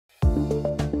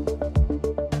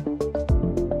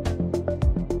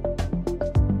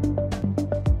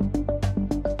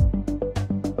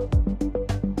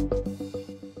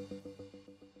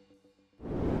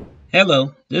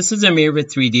Hello, this is Amir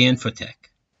with 3D Infotech.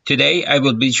 Today I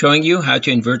will be showing you how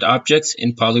to invert objects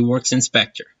in PolyWorks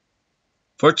Inspector.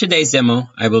 For today's demo,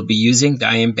 I will be using the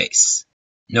iron base.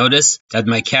 Notice that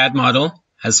my CAD model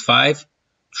has 5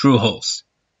 true holes,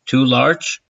 2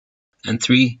 large and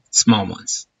 3 small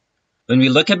ones. When we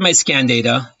look at my scan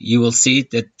data, you will see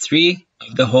that 3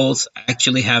 of the holes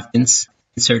actually have pins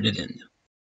inserted in them.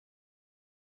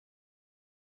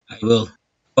 I will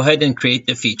go ahead and create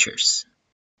the features.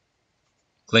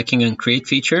 Clicking on Create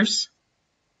Features,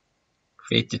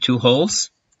 create the 2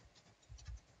 holes,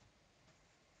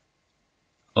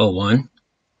 hole 1,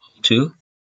 hole 2,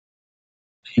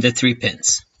 and the 3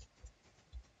 pins.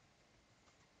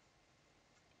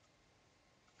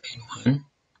 Pin 1,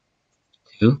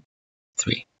 2,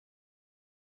 3.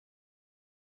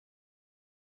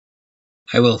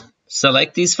 I will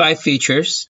select these 5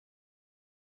 features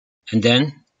and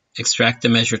then extract the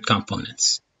measured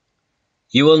components.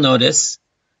 You will notice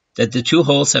that the 2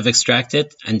 holes have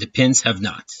extracted and the pins have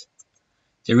not.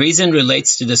 The reason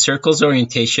relates to the circle's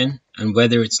orientation and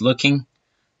whether it's looking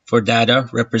for data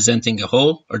representing a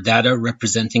hole or data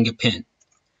representing a pin.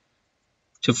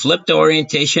 To flip the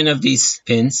orientation of these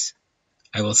pins,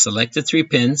 I will select the 3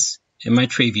 pins in my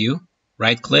tree view,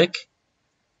 right-click,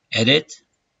 edit,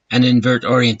 and invert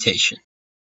orientation.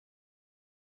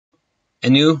 A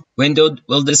new window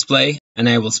will display and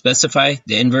I will specify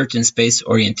the invert in space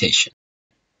orientation.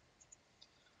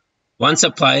 Once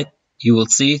applied, you will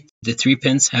see the 3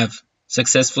 pins have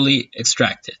successfully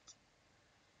extracted.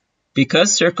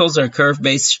 Because circles are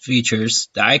curve-based features,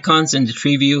 the icons in the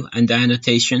tree view and the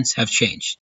annotations have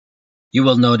changed. You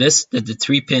will notice that the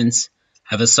 3 pins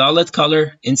have a solid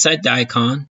color inside the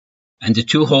icon and the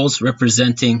 2 holes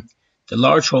representing the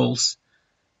large holes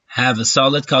have a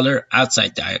solid color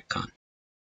outside the icon.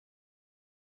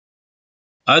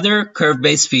 Other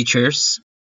curve-based features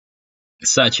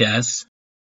such as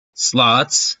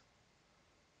slots,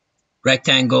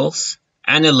 rectangles,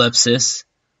 and ellipses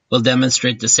will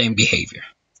demonstrate the same behavior.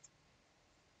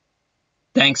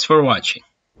 Thanks for watching.